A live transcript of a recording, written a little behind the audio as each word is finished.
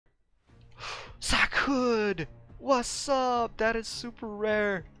could! What's up? That is super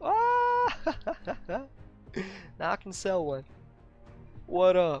rare. Ah! Now I can sell one.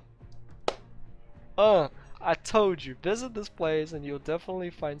 What up? I told you, visit this place and you'll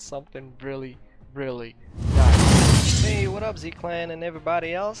definitely find something really, really nice. Hey, what up Z-Clan and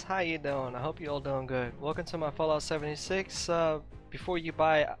everybody else? How you doing? I hope you all doing good. Welcome to my Fallout 76 before you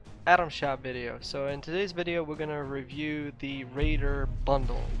buy Atom Shop video. So in today's video we're gonna review the Raider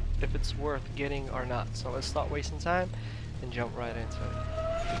bundle, if it's worth getting or not. So let's stop wasting time and jump right into it.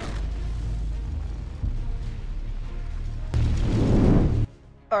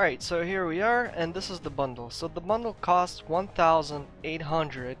 Alright, so here we are, and this is the bundle. So the bundle costs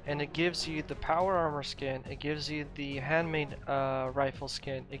 1,800 and it gives you the power armor skin, it gives you the handmade rifle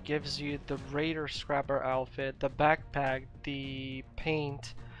skin, it gives you the Raider Scabber outfit, the backpack, the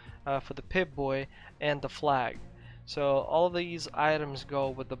paint for the Pip-Boy, and the flag. So all of these items go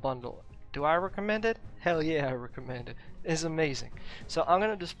with the bundle. Do I recommend it? Hell yeah, I recommend it. It's amazing. So I'm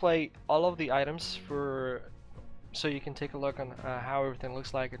gonna display all of the items so you can take a look on how everything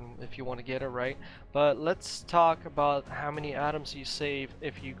looks like and if you want to get it, right? But let's talk about how many items you save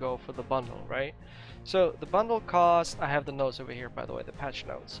if you go for the bundle, right? So the bundle cost, I have the notes over here by the way, the patch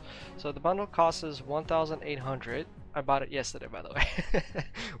notes. So the bundle cost is 1,800. I bought it yesterday by the way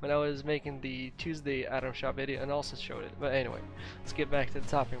when I was making the Tuesday Atom Shop video and also showed it. But anyway, let's get back to the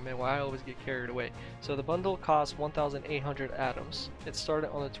topic, man. Why I always get carried away. So the bundle costs 1,800 atoms. It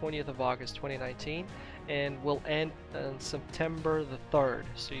started on the 20th of August 2019 and will end on September the 3rd.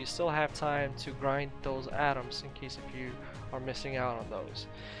 So you still have time to grind those atoms in case if you are missing out on those.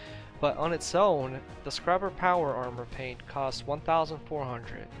 But on its own, the Scabber Power Armor paint costs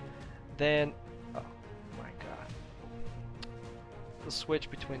 1,400. Then the switch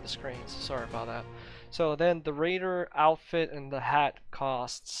between the screens, sorry about that. So then the Raider outfit and the hat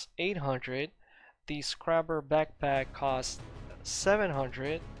costs 800. The Scabber backpack costs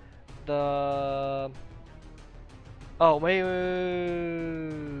 700. The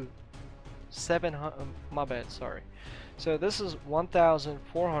 700, my bad, sorry. So this is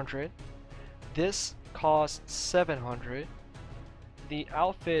 1,400. This costs 700. The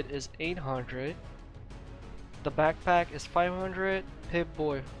outfit is 800. The backpack is 500,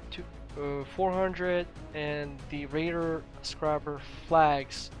 Pip-Boy 400, and the Raider Scabber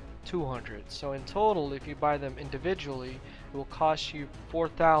flags 200. So in total, if you buy them individually, it will cost you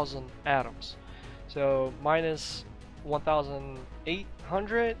 4,000 atoms. So minus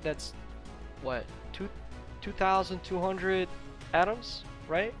 1,800, that's what, 2,200 atoms,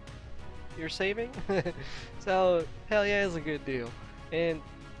 right? You're saving. So hell yeah, it's a good deal. And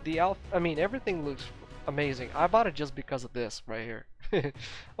the everything looks amazing. I bought it just because of this right here.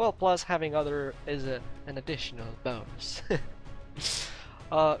 Well, plus having other is an additional bonus.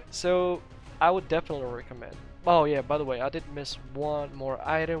 So I would definitely recommend. Oh yeah, by the way, I did miss one more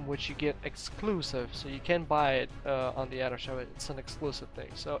item which you get exclusive, so you can buy it on the Atom Shop. It's an exclusive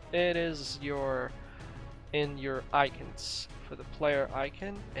thing. So it is in your icons for the player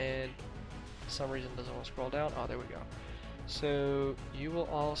icon, and for some reason doesn't want to scroll down. Oh, there we go. So you will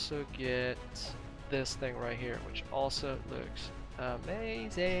also get this thing right here, which also looks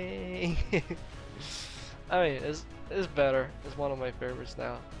amazing. I mean, it's better. It's one of my favorites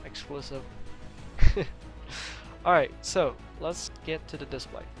now. Exclusive. Alright, so let's get to the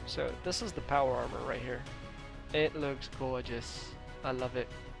display. So this is the power armor right here. It looks gorgeous. I love it.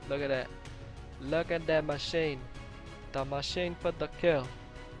 Look at that. Look at that machine. The machine for the kill.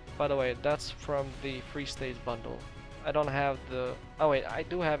 By the way, that's from the free stage bundle. I don't have the... oh wait, I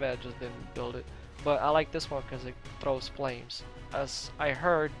do have it, I just didn't build it. But I like this one because it throws flames. As I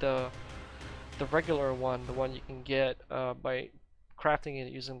heard, the regular one, the one you can get by crafting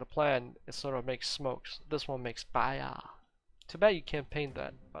it using the plan, it sort of makes smokes. This one makes fire. Too bad you can't paint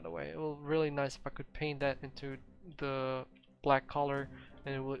that, by the way. It would be really nice if I could paint that into the black color,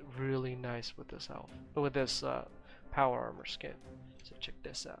 and it would really nice with this power armor skin. So check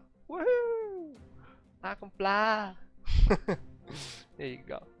this out. Woohoo! I can fly. There you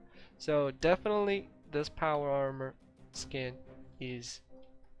go. So definitely this power armor skin is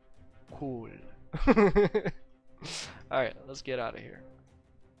cool. Alright, let's get out of here.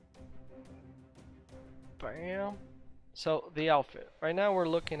 Bam. So the outfit. Right now we're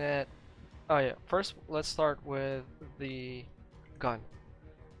looking at... oh yeah, first let's start with the gun.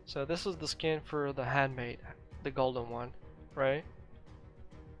 So this is the skin for the handmade, the golden one, right?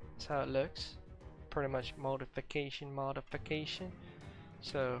 That's how it looks. Pretty much modification.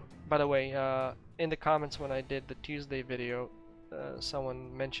 So, by the way, in the comments when I did the Tuesday video,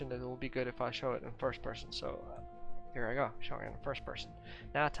 someone mentioned that it will be good if I show it in first person. So, Here I go, showing in the first person.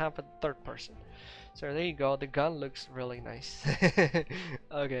 Now time for the third person. So there you go, the gun looks really nice.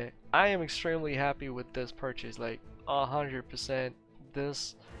 Okay, I am extremely happy with this purchase, like 100%.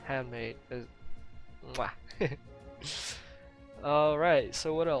 This handmade is mwah. Alright,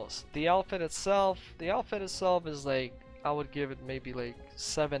 so what else? The outfit itself is like, I would give it maybe like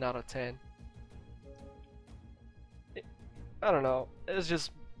 7 out of 10. I don't know, it's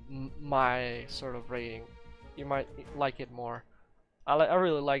just my sort of rating. You might like it more. I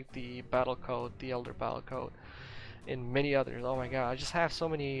really like the battle code, the Elder battle code, and many others. Oh my god, I just have so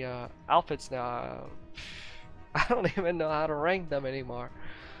many outfits now. I don't even know how to rank them anymore.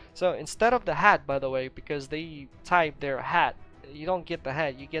 So instead of the hat, by the way, because they type their hat, you don't get the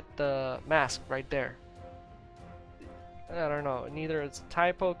hat, you get the mask right there. I don't know, neither it's a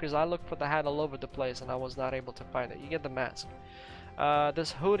typo because I looked for the hat all over the place and I was not able to find it. You get the mask.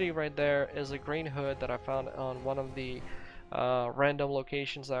 This hoodie right there is a green hood that I found on one of the random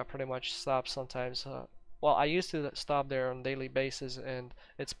locations that I pretty much stop sometimes. Well, I used to stop there on a daily basis, and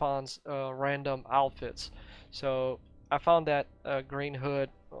it spawns random outfits. So I found that green hood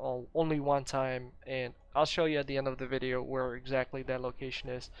only one time, and I'll show you at the end of the video where exactly that location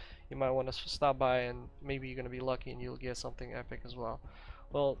is. You might want to stop by, and maybe you're gonna be lucky and you'll get something epic as well.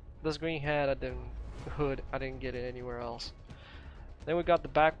 Well, this green hat, I didn't get it anywhere else. Then we got the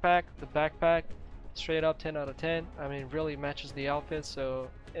backpack. The backpack, straight up 10 out of 10. I mean, really matches the outfit, so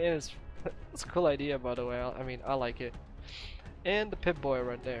it is. It's a cool idea, by the way. I mean, I like it. And the Pip-Boy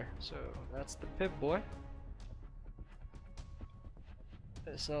right there. So that's the Pip-Boy.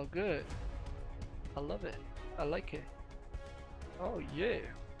 It's all good. I love it. I like it. Oh yeah.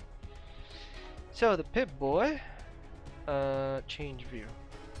 So the Pip-Boy, change view.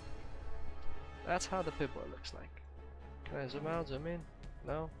 That's how the Pip-Boy looks like. Can I zoom out, zoom in?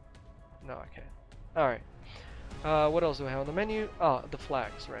 No? No, I can't. Alright. What else do we have on the menu? Oh, the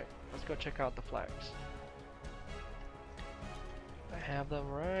flags, right. Let's go check out the flags. I have them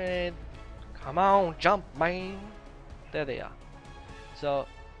right. Come on, jump, man! There they are. So,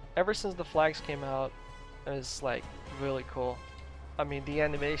 ever since the flags came out, it's like really cool. I mean, the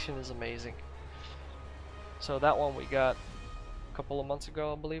animation is amazing. So that one we got a couple of months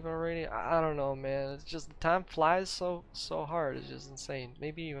ago, I believe already. I don't know, man. It's just the time flies so hard. It's just insane.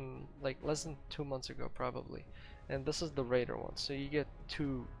 Maybe even like less than 2 months ago, probably. And this is the Raider one, so you get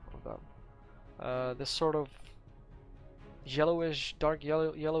 2 of them. This sort of yellowish, dark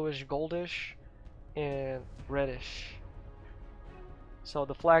yellowish, goldish, and reddish. So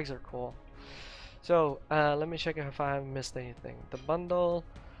the flags are cool. So let me check if I haven't missed anything. The bundle,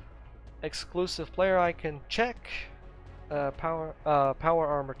 exclusive player icon, check. Power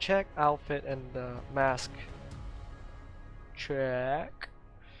armor, check. Outfit and mask, check.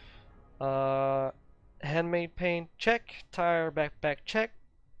 Handmade paint, check. Tire backpack, check.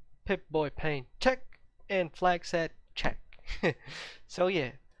 Pip-Boy paint, check. And flag set, check. So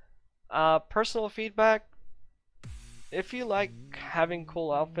yeah, personal feedback. If you like having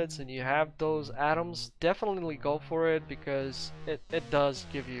cool outfits and you have those items, definitely go for it, because it does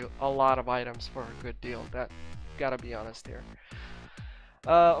give you a lot of items for a good deal. That gotta be honest here.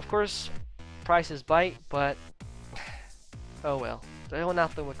 Of course, prices bite, but oh well. There's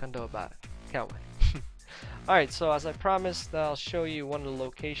nothing we can do about it. Can't we? Alright, so as I promised, I'll show you one of the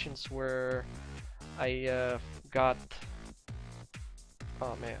locations where I got...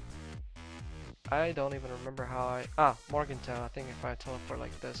 Oh man. I don't even remember how Morgantown. I think if I teleport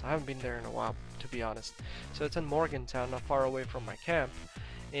like this. I haven't been there in a while, to be honest. So it's in Morgantown, not far away from my camp.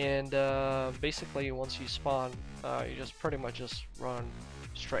 And basically, once you spawn, you just pretty much just run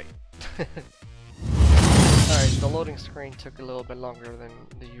straight. Alright, the loading screen took a little bit longer than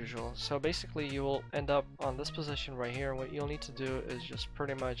the usual. So basically, you will end up on this position right here. What you'll need to do is just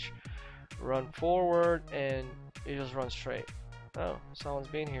pretty much run forward, and you just run straight. Oh, someone's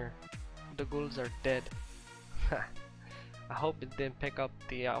been here. The ghouls are dead. I hope it didn't pick up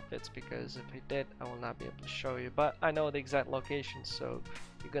the outfits, because if it did, I will not be able to show you. But I know the exact location, so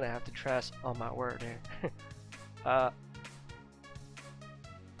you're gonna have to trust on my word here.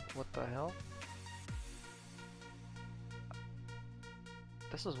 What the hell?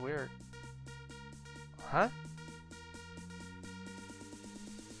 This is weird. Huh?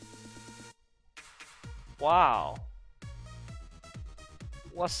 Wow.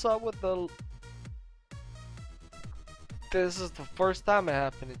 What's up with the... This is the first time it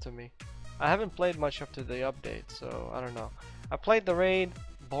happened to me. I haven't played much after the update, so I don't know. I played the raid,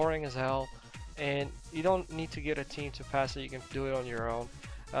 boring as hell, and you don't need to get a team to pass it, you can do it on your own.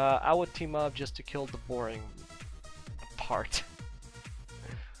 I would team up just to kill the boring part.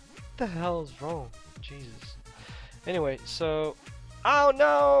 What the hell is wrong? Jesus. Anyway, so oh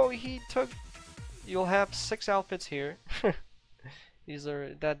no, he took. You'll have 6 outfits here.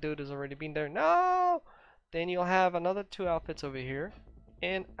 That dude has already been there. No. Then you'll have another 2 outfits over here,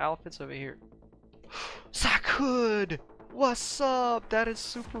 and outfits over here. Sack Hood! What's up? That is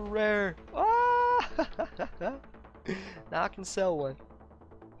super rare. Ah! Now I can sell one.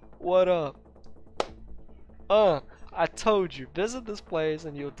 What up? I told you, visit this place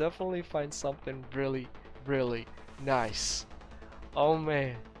and you'll definitely find something really, really nice. Oh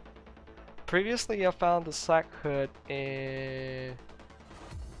man. Previously I found the Sack Hood in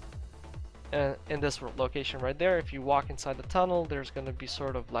this location right there. If you walk inside the tunnel, there's gonna be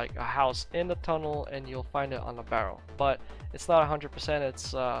sort of like a house in the tunnel and you'll find it on a barrel. But it's not 100%,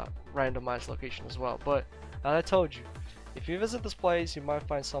 it's a randomized location as well. But as I told you, if you visit this place, you might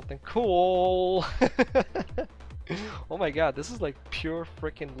find something cool. Oh my god, this is like pure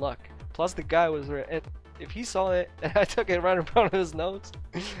freaking luck. Plus the guy was and if he saw it and I took it right in front of his nose,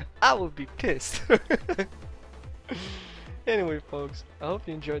 I would be pissed. Anyway folks, I hope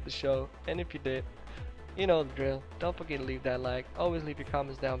you enjoyed the show, and if you did, you know the drill. Don't forget to leave that like. Always leave your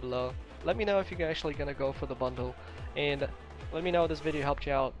comments down below. Let me know if you're actually gonna go for the bundle, and let me know if this video helped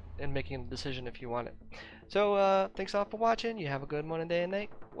you out in making a decision if you want it. So thanks all for watching. You have a good morning, day, and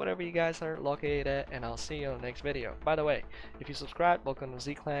night, whatever you guys are located at, and I'll see you on the next video. By the way, if you subscribe, welcome to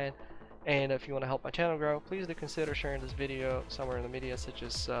Z Clan. And if you want to help my channel grow, please do consider sharing this video somewhere in the media, such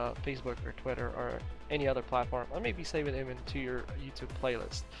as Facebook or Twitter or any other platform, or maybe save it even to your YouTube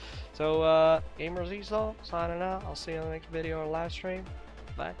playlist. So, Gamer Zzo signing out. I'll see you on the next video or live stream.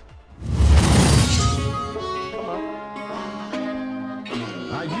 Bye. Come on.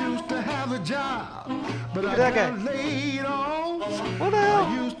 I used to have a job, but I that got guy. laid off. What the hell?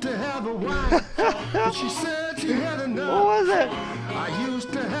 I used to have a wife, but she said she had enough. What was it? I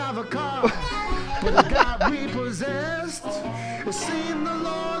used to have a car, but it got repossessed. It seemed the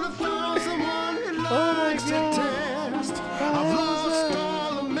Lord had found someone who likes to test. I've lost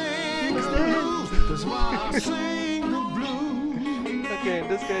all the man could lose. That's why I sing the blues. Okay,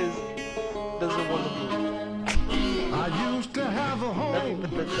 this guy doesn't want the blue. I used to have a home. Nothing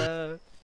but the